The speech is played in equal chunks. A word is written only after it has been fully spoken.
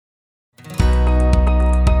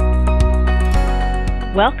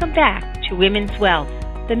Welcome back to Women's Wealth,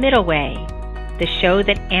 The Middle Way, the show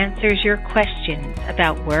that answers your questions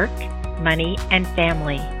about work, money, and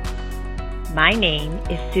family. My name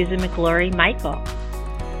is Susan McGlory Michael,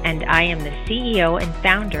 and I am the CEO and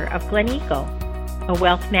founder of Gleneagle, a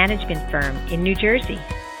wealth management firm in New Jersey.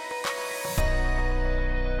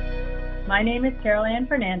 My name is Carol Ann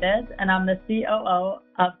Fernandez, and I'm the COO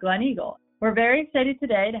of Gleneagle. We're very excited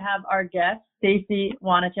today to have our guest, Stacy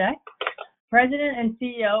Wanachek, President and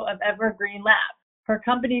CEO of Evergreen Labs. Her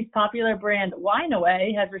company's popular brand, Wine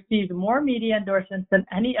Away, has received more media endorsements than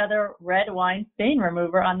any other red wine stain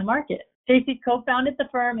remover on the market. Stacy co-founded the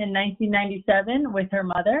firm in 1997 with her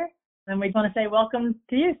mother, and we want to say welcome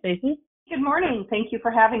to you, Stacy. Good morning. Thank you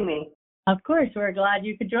for having me. Of course, we're glad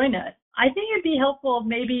you could join us. I think it'd be helpful if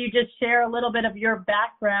maybe you just share a little bit of your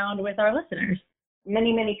background with our listeners.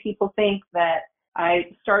 Many people think that I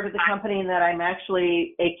started the company and that I'm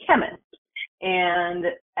actually a chemist. And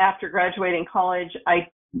after graduating college, I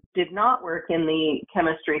did not work in the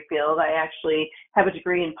chemistry field. I actually have a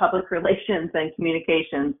degree in public relations and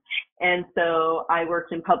communications. And so I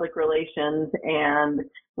worked in public relations and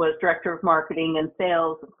was director of marketing and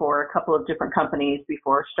sales for a couple of different companies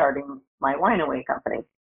before starting my Wine Away company.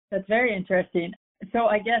 That's very interesting. So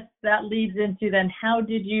I guess that leads into then, how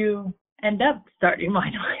did you end up starting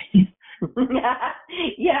Wine Away?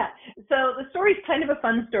 Yeah. So the story's kind of a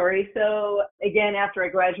fun story. So again, after I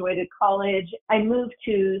graduated college, I moved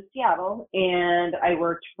to Seattle and I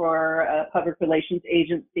worked for a public relations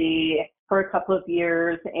agency for a couple of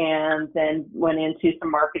years and then went into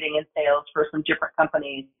some marketing and sales for some different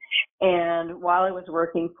companies. And while I was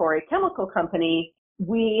working for a chemical company,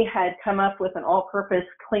 we had come up with an all-purpose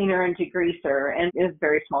cleaner and degreaser, and it was a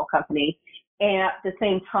very small company. And at the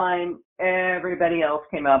same time, everybody else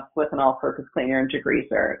came up with an all-purpose cleaner and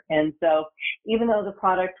degreaser. And so even though the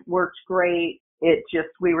product worked great,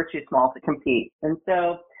 we were too small to compete. And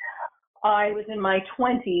so I was in my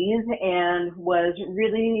 20s and was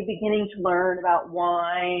really beginning to learn about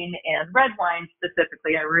wine and red wine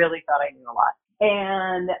specifically. I really thought I knew a lot.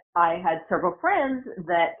 And I had several friends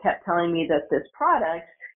that kept telling me that this product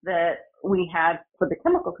that we had for the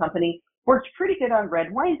chemical company worked pretty good on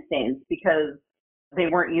red wine stains because they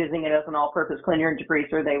weren't using it as an all-purpose cleaner and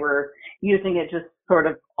degreaser. They were using it just sort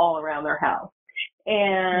of all around their house.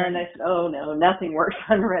 And I said, oh no, nothing works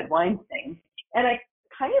on red wine stains. And I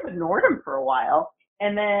kind of ignored them for a while.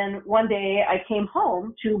 And then one day I came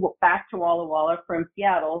home back to Walla Walla from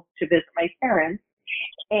Seattle to visit my parents.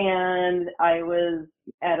 And I was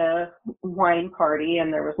at a wine party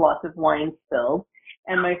and there was lots of wine spilled.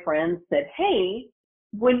 And my friend said, hey,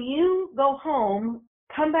 when you go home,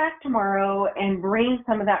 come back tomorrow and bring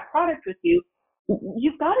some of that product with you.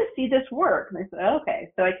 You've got to see this work. And I said, okay.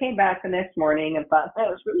 So I came back the next morning and thought, I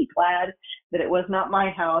was really glad that it was not my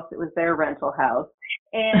house. It was their rental house.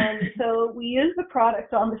 And so we used the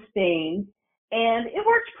product on the stain and it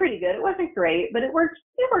worked pretty good. It wasn't great, but it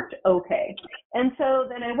worked okay. And so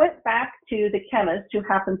then I went back to the chemist who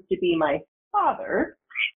happens to be my father.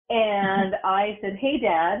 And I said, hey,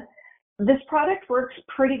 Dad, this product works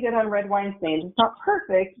pretty good on red wine stains. It's not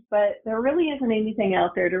perfect, but there really isn't anything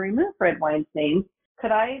out there to remove red wine stains.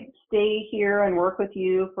 Could I stay here and work with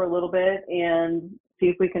you for a little bit and see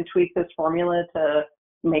if we can tweak this formula to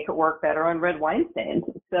make it work better on red wine stains?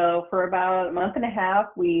 So for about a month and a half,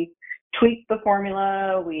 we tweaked the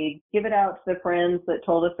formula. We give it out to the friends that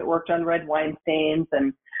told us it worked on red wine stains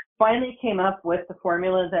and finally came up with the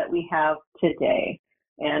formula that we have today.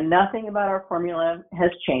 And nothing about our formula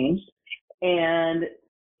has changed. And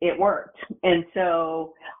it worked. And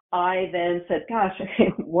so I then said, gosh,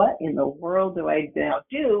 what in the world do I now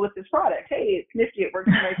do with this product? Hey, it's nifty. It works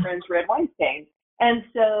on my friend's red wine stains. And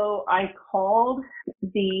so I called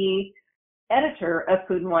the editor of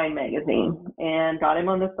Food and Wine magazine and got him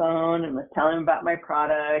on the phone and was telling him about my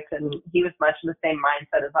product. And he was much in the same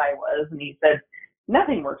mindset as I was. And he said,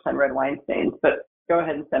 nothing works on red wine stains, but go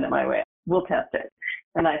ahead and send it my way. We'll test it.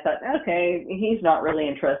 And I thought, okay, he's not really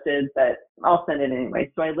interested, but I'll send it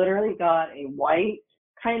anyway. So I literally got a white,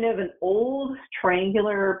 kind of an old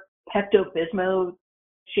triangular Pepto-Bismol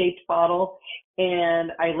shaped bottle.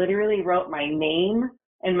 And I literally wrote my name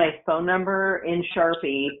and my phone number in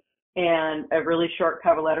Sharpie and a really short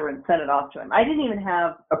cover letter and sent it off to him. I didn't even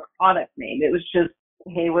have a product name. It was just,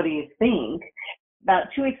 hey, what do you think? About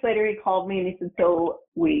 2 weeks later, he called me and he said, so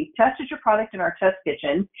we tested your product in our test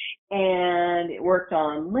kitchen and it worked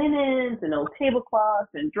on linens and old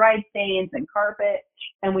tablecloths and dried stains and carpet,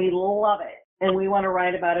 and we love it. And we want to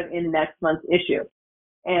write about it in next month's issue.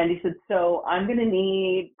 And he said, so I'm going to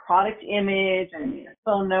need product image and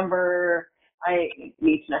phone number I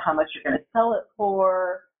need to know how much you're going to sell it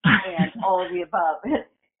for and all of the above.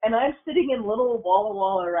 And I'm sitting in little Walla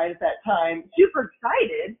Walla right at that time, super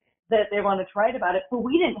excited that they wanted to write about it, but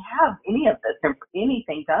we didn't have any of this,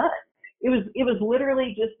 anything done. It was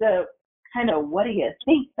literally just a kind of what do you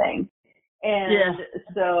think thing. And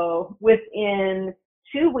so within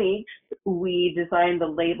 2 weeks, we designed the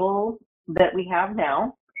label that we have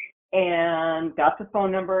now and got the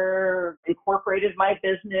phone number, incorporated my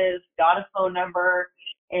business, got a phone number,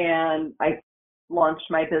 and I launched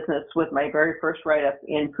my business with my very first write-up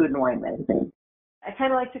in Food and Wine magazine. I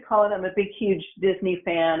kind of like to call it, I'm a big, huge Disney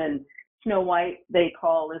fan, and Snow White, they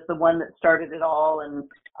call, is the one that started it all. And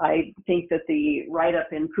I think that the write-up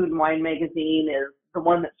in Food and Wine magazine is the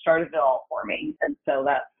one that started it all for me. And so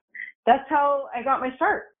that's how I got my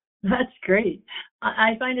start. That's great.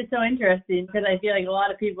 I find it so interesting because I feel like a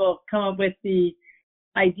lot of people come up with the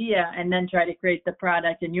idea and then try to create the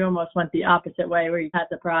product, and you almost went the opposite way where you had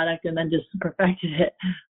the product and then just perfected it.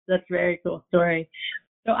 That's a very cool story.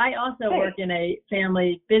 So I also work in a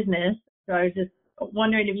family business, so I was just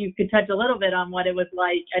wondering if you could touch a little bit on what it was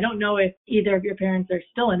like. I don't know if either of your parents are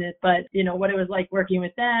still in it, but what it was like working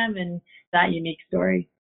with them and that unique story.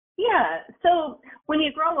 Yeah. So when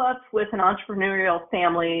you grow up with an entrepreneurial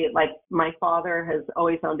family, like my father has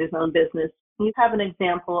always owned his own business, you have an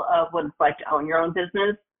example of what it's like to own your own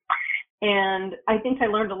business. And I think I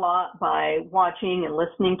learned a lot by watching and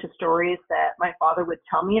listening to stories that my father would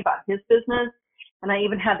tell me about his business. And I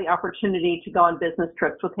even had the opportunity to go on business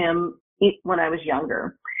trips with him when I was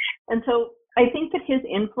younger. And so I think that his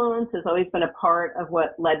influence has always been a part of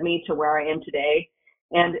what led me to where I am today.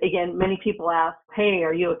 And again, many people ask, hey,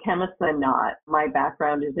 are you a chemist? I'm not. My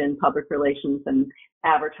background is in public relations and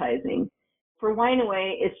advertising. For Wine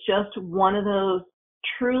Away, it's just one of those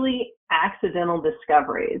truly accidental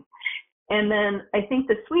discoveries. And then I think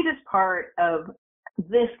the sweetest part of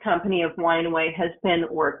this company of Wine Away has been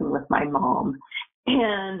working with my mom.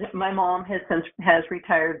 And my mom has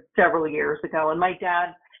retired several years ago, and my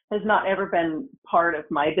dad has not ever been part of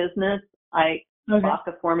my business. I bought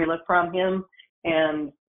the formula from him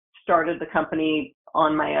and started the company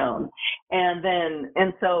on my own.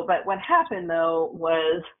 But what happened though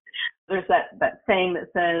was there's that saying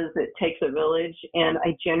that says it takes a village, and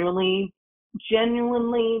I genuinely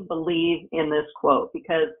believe in this quote,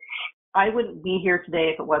 because I wouldn't be here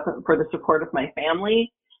today if it wasn't for the support of my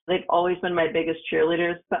family. They've always been my biggest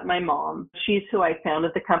cheerleaders, but my mom, she's who I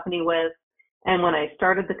founded the company with. And when I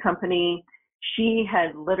started the company, she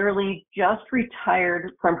had literally just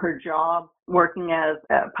retired from her job working as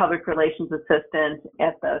a public relations assistant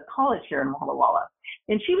at the college here in Walla Walla.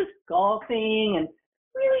 And she was golfing and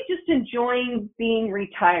really just enjoying being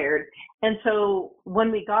retired. And so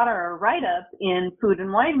when we got our write-up in Food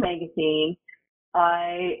and Wine magazine,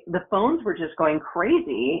 the phones were just going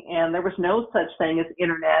crazy, and there was no such thing as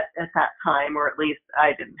internet at that time, or at least I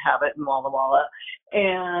didn't have it in Walla Walla,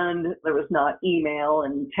 and there was not email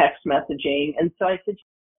and text messaging. And so I said,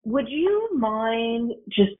 would you mind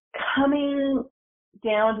just coming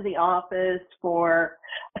down to the office for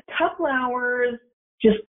a couple hours,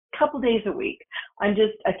 just a couple days a week? I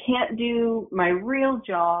can't do my real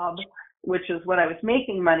job, which is what I was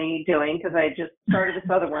making money doing, because I just started this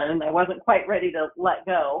other one and I wasn't quite ready to let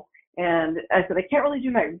go. And I said, I can't really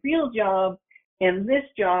do my real job and this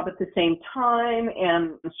job at the same time,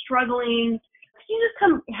 and I'm struggling. Could you just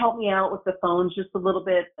come help me out with the phones just a little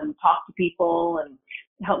bit and talk to people and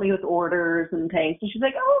help me with orders and things? And she's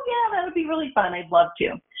like, oh yeah, that would be really fun. I'd love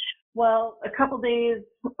to. Well, a couple days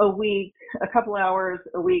a week, a couple hours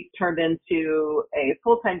a week turned into a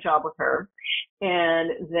full-time job with her.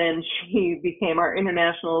 And then she became our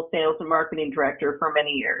international sales and marketing director for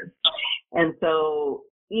many years. And so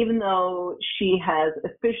even though she has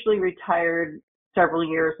officially retired several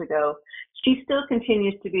years ago, she still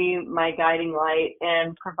continues to be my guiding light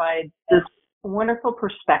and provides this wonderful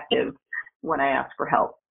perspective when I ask for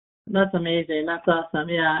help. That's amazing. That's awesome.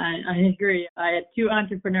 Yeah, I agree. I had two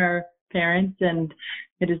entrepreneur parents, and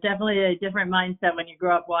it is definitely a different mindset when you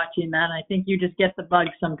grow up watching that. I think you just get the bug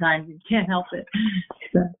sometimes. You can't help it.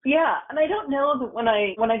 So. Yeah, and I don't know that when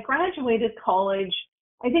I graduated college,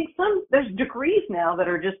 I think there's degrees now that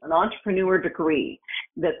are just an entrepreneur degree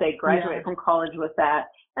that they graduate from college with that.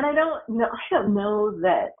 And I don't know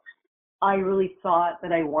that I really thought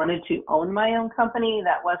that I wanted to own my own company.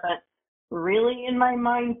 That wasn't really in my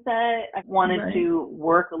mindset. I wanted to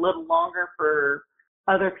work a little longer for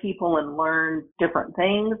other people and learn different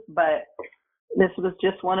things, but this was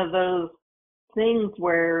just one of those things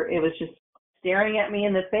where it was just staring at me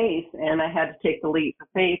in the face, and I had to take the leap of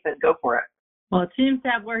faith and go for it. Well, it seems to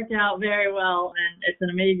have worked out very well, and it's an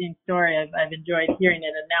amazing story. I've enjoyed hearing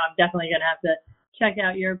it, and now I'm definitely going to have to check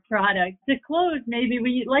out your product. To close, maybe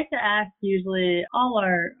we like to ask usually all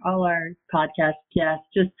our podcast guests,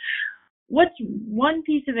 just what's one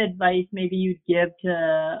piece of advice maybe you'd give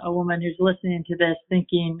to a woman who's listening to this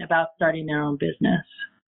thinking about starting their own business?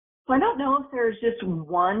 I don't know if there's just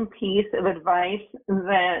one piece of advice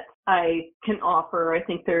that I can offer. I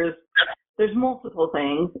think there's multiple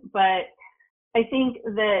things, but I think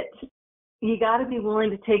that you got to be willing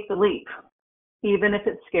to take the leap, even if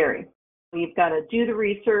it's scary. You've got to do the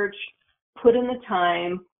research, put in the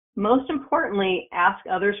time. Most importantly, ask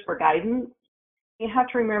others for guidance. You have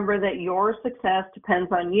to remember that your success depends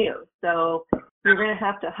on you. So you're going to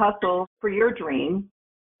have to hustle for your dream.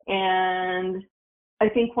 And I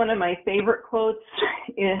think one of my favorite quotes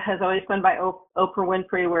has always been by Oprah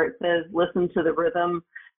Winfrey, where it says, listen to the rhythm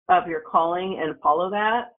of your calling and follow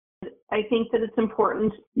that. I think that it's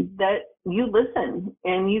important that you listen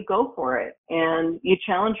and you go for it and you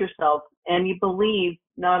challenge yourself and you believe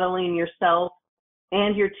not only in yourself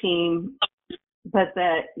and your team, but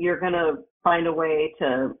that you're going to find a way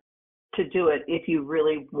to do it if you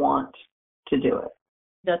really want to do it.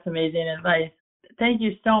 That's amazing advice. Thank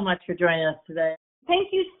you so much for joining us today. Thank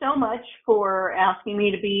you so much for asking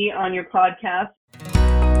me to be on your podcast.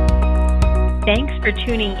 Thanks for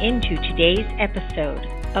tuning into today's episode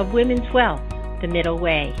of Women's Wealth, The Middle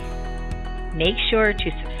Way. Make sure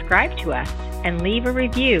to subscribe to us and leave a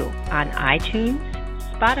review on iTunes,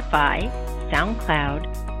 Spotify,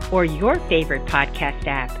 SoundCloud, or your favorite podcast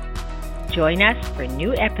app. Join us for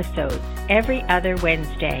new episodes every other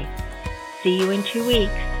Wednesday. See you in 2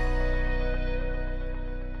 weeks.